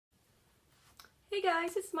Hey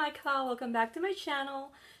guys, it's Michael. Welcome back to my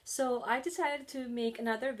channel. So I decided to make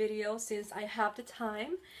another video since I have the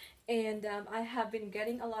time, and I have been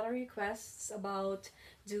getting a lot of requests about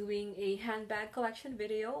doing a handbag collection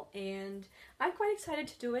video, and I'm quite excited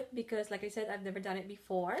to do it because, like I said, I've never done it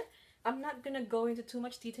before. I'm not gonna go into too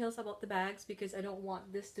much details about the bags because I don't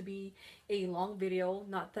want this to be a long video.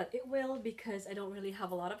 Not that it will, because I don't really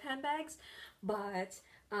have a lot of handbags, but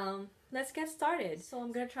let's get started. So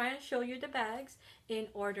I'm gonna try and show you the bags in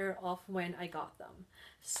order of when I got them.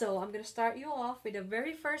 So I'm gonna start you off with the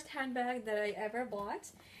very first handbag that I ever bought.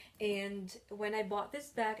 And when I bought this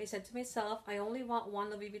bag, I said to myself, I only want one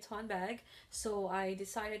Louis Vuitton bag. So I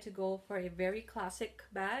decided to go for a very classic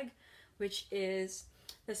bag, which is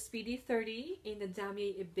the Speedy 30 in the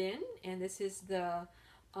Damier Ebene. And this is the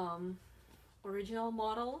original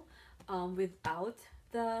model without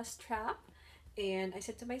the strap. And I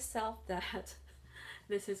said to myself that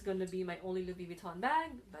this is going to be my only Louis Vuitton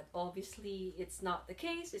bag, but obviously it's not the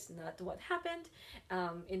case. It's not what happened.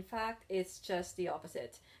 In fact, it's just the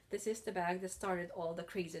opposite. This is the bag that started all the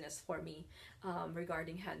craziness for me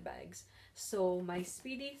regarding handbags. So my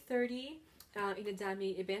Speedy 30 in the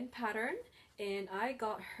Damier Ebene pattern, and I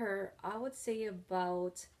got her, I would say,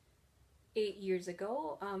 about 8 years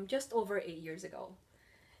ago, just over 8 years ago.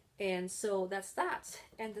 And so that's that.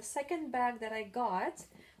 And the second bag that I got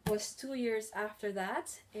was 2 years after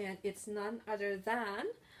that, and it's none other than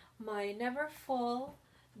my Never Fall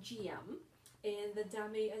GM in the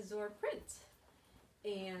Dame Azur print.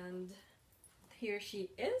 And here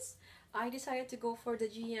she is. I decided to go for the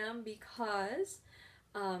GM because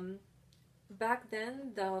back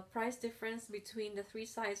then the price difference between the three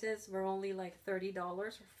sizes were only like $30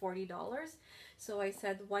 or $40. So I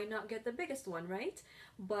said, why not get the biggest one, right?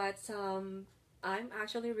 But I'm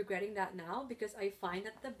actually regretting that now because I find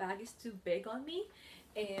that the bag is too big on me,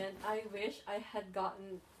 and I wish I had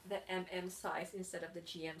gotten the MM size instead of the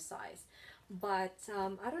GM size. But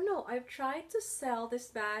I don't know, I've tried to sell this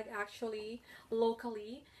bag actually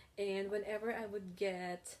locally, and whenever I would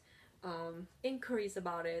get inquiries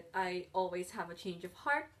about it, I always have a change of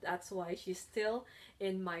heart. That's why she's still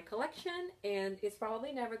in my collection, and it's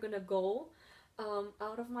probably never gonna go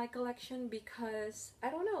out of my collection because I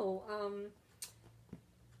don't know.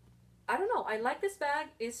 I like this bag.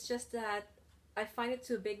 It's just that I find it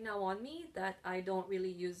too big now on me that I don't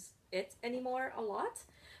really use it anymore a lot,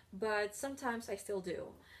 but sometimes I still do.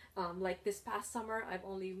 Like this past summer, I've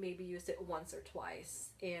only maybe used it once or twice,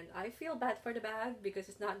 and I feel bad for the bag because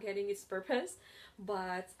it's not getting its purpose,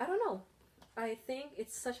 but I don't know. I think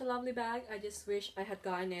it's such a lovely bag. I just wish I had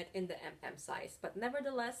gotten it in the MM size, but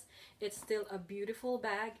nevertheless, it's still a beautiful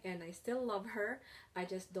bag and I still love her. I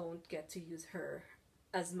just don't get to use her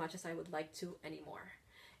as much as I would like to anymore.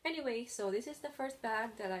 Anyway, so this is the first bag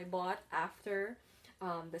that I bought after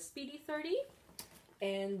the Speedy 30.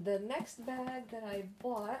 And the next bag that I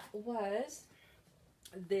bought was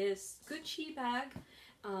this Gucci bag.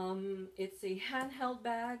 It's a handheld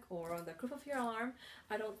bag or on the crook of your arm.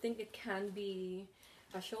 I don't think it can be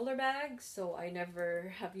a shoulder bag, so I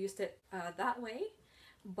never have used it that way.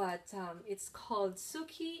 But it's called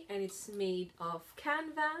Suki, and it's made of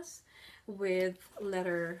canvas with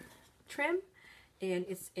leather trim, and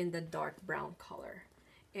it's in the dark brown color.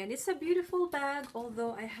 And it's a beautiful bag,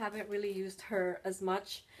 although I haven't really used her as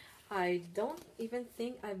much. I don't even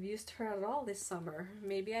think I've used her at all this summer.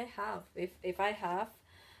 Maybe I have. If I have,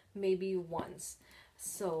 maybe once.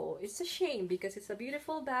 So it's a shame because it's a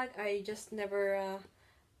beautiful bag. I just never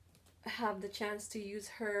have the chance to use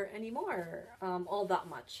her anymore all that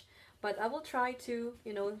much. But I will try to,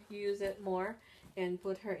 you know, use it more and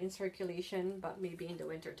put her in circulation, but maybe in the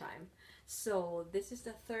winter time. So this is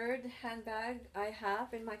the third handbag I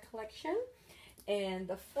have in my collection. And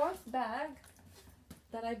the fourth bag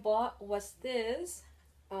that I bought was this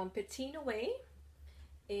Petit Noué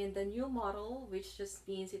in the new model, which just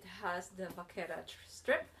means it has the vaquera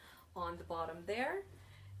strip on the bottom there.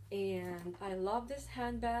 And I love this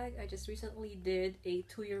handbag. I just recently did a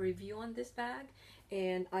 2-year review on this bag,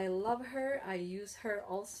 and I love her. I use her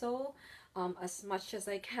also as much as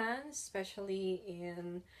I can, especially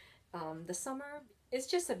in the summer. It's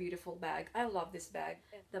just a beautiful bag. I love this bag.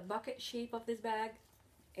 The bucket shape of this bag,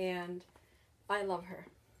 and I love her.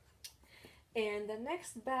 And the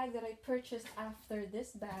next bag that I purchased after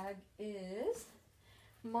this bag is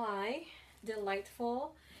my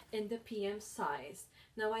delightful in the PM size.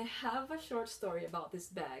 Now I have a short story about this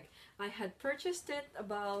bag. I had purchased it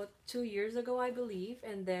about 2 years ago, I believe,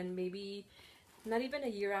 and then maybe not even a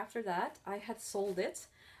year after that, I had sold it.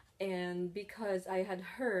 And because I had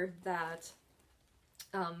heard that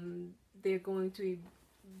they're going to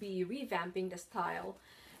be revamping the style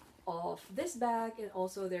of this bag, and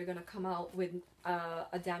also they're gonna come out with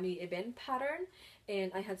a dami ibn pattern.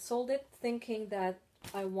 And I had sold it thinking that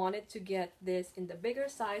I wanted to get this in the bigger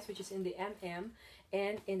size, which is in the MM,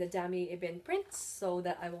 and in the dami ibn print, so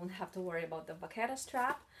that I won't have to worry about the vaquera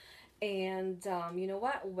strap. And you know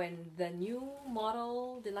what, when the new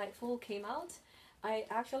model Delightful came out, I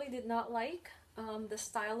actually did not like the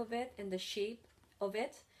style of it and the shape of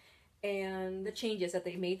it and the changes that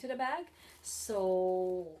they made to the bag.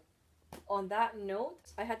 So on that note,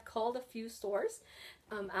 I had called a few stores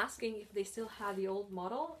asking if they still had the old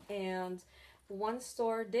model, and one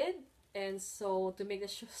store did. And so to make the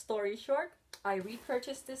story short, I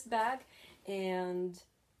repurchased this bag, and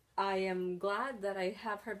I am glad that I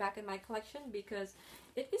have her back in my collection, because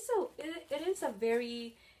it is a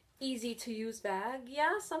very easy to use bag.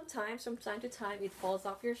 Yeah, sometimes from time to time it falls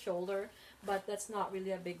off your shoulder, but that's not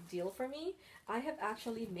really a big deal for me. I have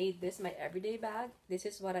actually made this my everyday bag. This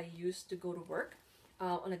is what I use to go to work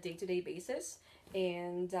on a day-to-day basis,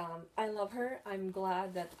 and I love her. I'm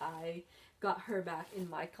glad that I got her back in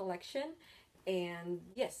my collection. And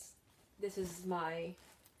yes, this is my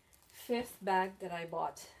 5th bag that I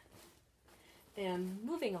bought. And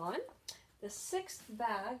moving on, the 6th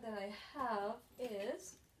bag that I have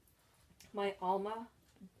is my Alma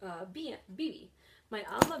BB. My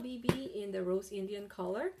Alma BB in the Rose Indian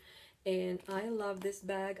color. And I love this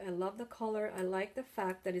bag. I love the color. I like the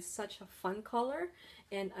fact that it's such a fun color.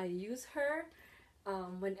 And I use her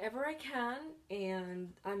whenever I can.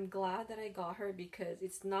 And I'm glad that I got her, because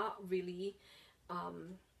it's not really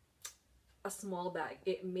a small bag.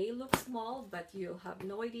 It may look small, but you'll have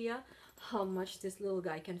no idea how much this little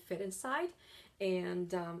guy can fit inside.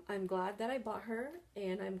 And I'm glad that I bought her,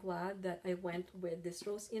 and I'm glad that I went with this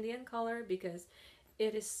Rose Indian color, because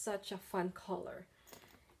it is such a fun color.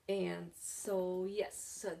 And so yes,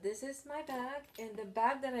 so this is my bag. And the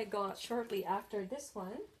bag that I got shortly after this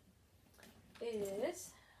one is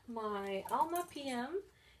my Alma PM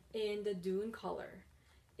in the Dune color,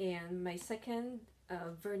 and my second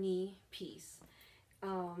vernis piece.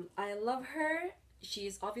 I love her.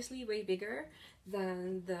 She's obviously way bigger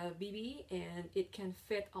than the BB, and it can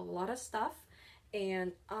fit a lot of stuff.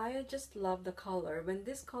 And I just love the color. When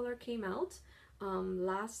this color came out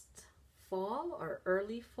last fall or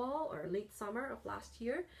early fall or late summer of last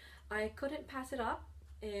year, I couldn't pass it up,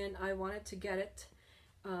 and I wanted to get it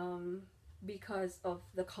because of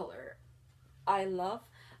the color. I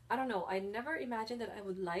don't know, I never imagined that I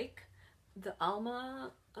would like the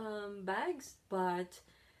Alma bags, but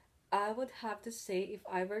I would have to say, if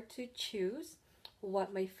I were to choose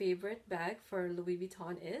what my favorite bag for Louis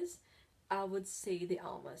Vuitton is, I would say the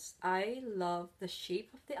Almas. I love the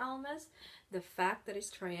shape of the Almas, the fact that it's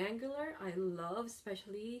triangular. I love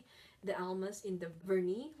especially the Almas in the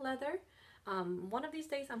vernis leather. One of these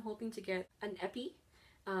days I'm hoping to get an Epi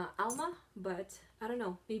Alma, but I don't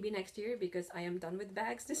know, maybe next year, because I am done with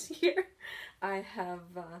bags this year. I have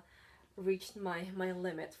reached my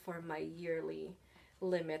limit for my yearly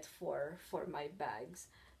limit for my bags.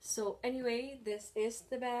 So anyway, this is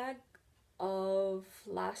the bag of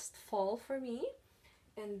last fall for me.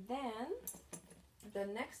 And then the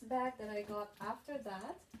next bag that I got after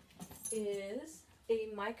that is a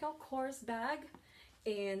Michael Kors bag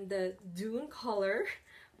in the Dune color.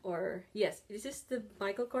 Or yes, this is the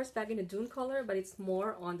Michael Kors bag in the Dune color, but it's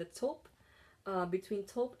more on the taupe, between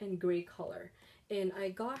taupe and gray color. And I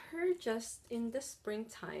got her just in the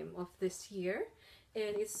springtime of this year,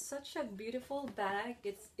 and it's such a beautiful bag.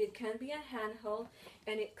 It can be a handheld,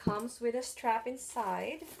 and it comes with a strap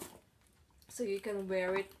inside, so you can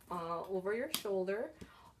wear it over your shoulder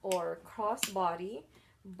or crossbody.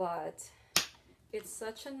 But it's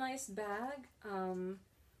such a nice bag,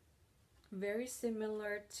 very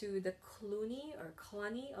similar to the Cluny or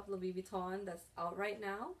Cluny of Louis Vuitton that's out right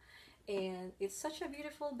now. And it's such a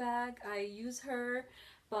beautiful bag. I use her,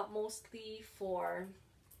 but mostly for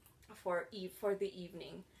the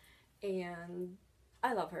evening, and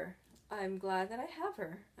I love her. I'm glad that I have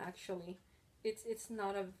her. Actually, it's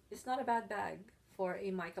not a bad bag for a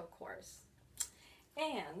Michael Kors.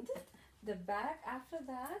 And the bag after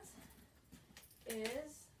that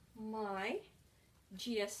is my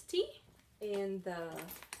GST in the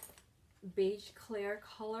beige clear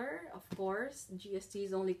color. Of course,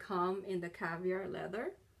 GSTs only come in the caviar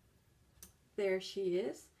leather. There she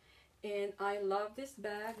is. And I love this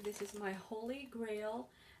bag. This is my holy grail.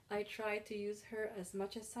 I try to use her as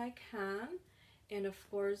much as I can. And of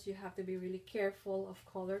course, you have to be really careful of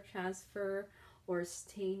color transfer or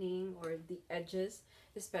staining or the edges,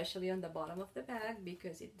 especially on the bottom of the bag,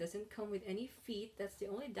 because it doesn't come with any feet. That's the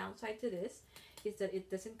only downside to this. is that it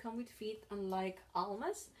doesn't come with feet, unlike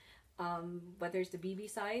Alma's. Whether it's the BB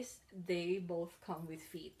size, they both come with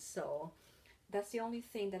feet. So that's the only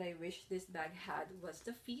thing that I wish this bag had, was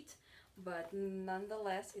the feet. But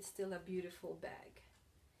nonetheless, it's still a beautiful bag.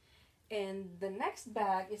 And the next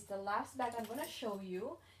bag is the last bag I'm gonna show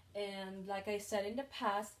you. And like I said in the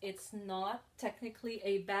past, it's not technically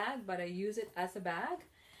a bag, but I use it as a bag.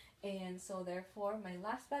 And so therefore, my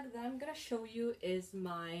last bag that I'm gonna show you is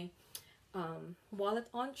my wallet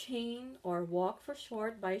on chain, or walk for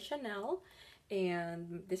short, by Chanel.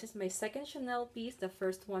 And this is my second Chanel piece. The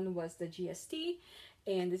first one was the GST,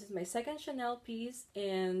 and this is my second Chanel piece,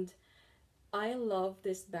 and I love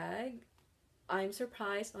this bag. I'm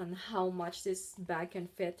surprised on how much this bag can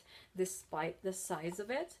fit despite the size of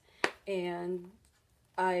it. And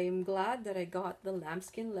I'm glad that I got the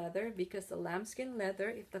lambskin leather, because the lambskin leather,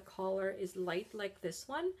 if the color is light like this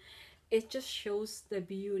one, it just shows the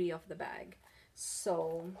beauty of the bag.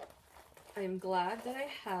 So I'm glad that I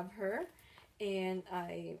have her, and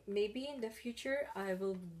maybe in the future I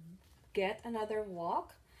will get another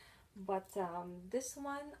walk, but this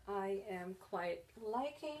one I am quite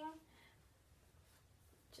liking.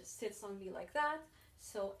 Just sits on me like that.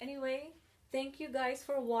 So anyway, thank you guys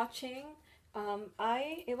for watching.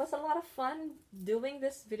 It was a lot of fun doing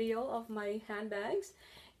this video of my handbags,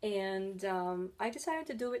 and I decided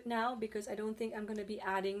to do it now because I don't think I'm gonna be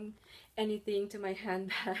adding anything to my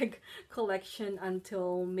handbag collection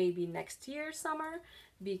until maybe next year summer,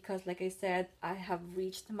 because like I said, I have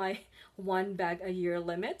reached my one bag a year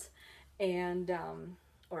limit, and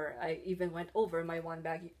or I even went over my one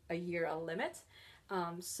bag a year limit.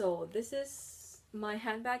 So this is my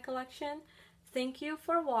handbag collection. Thank you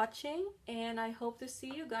for watching, and I hope to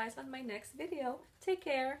see you guys on my next video. Take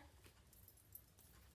care.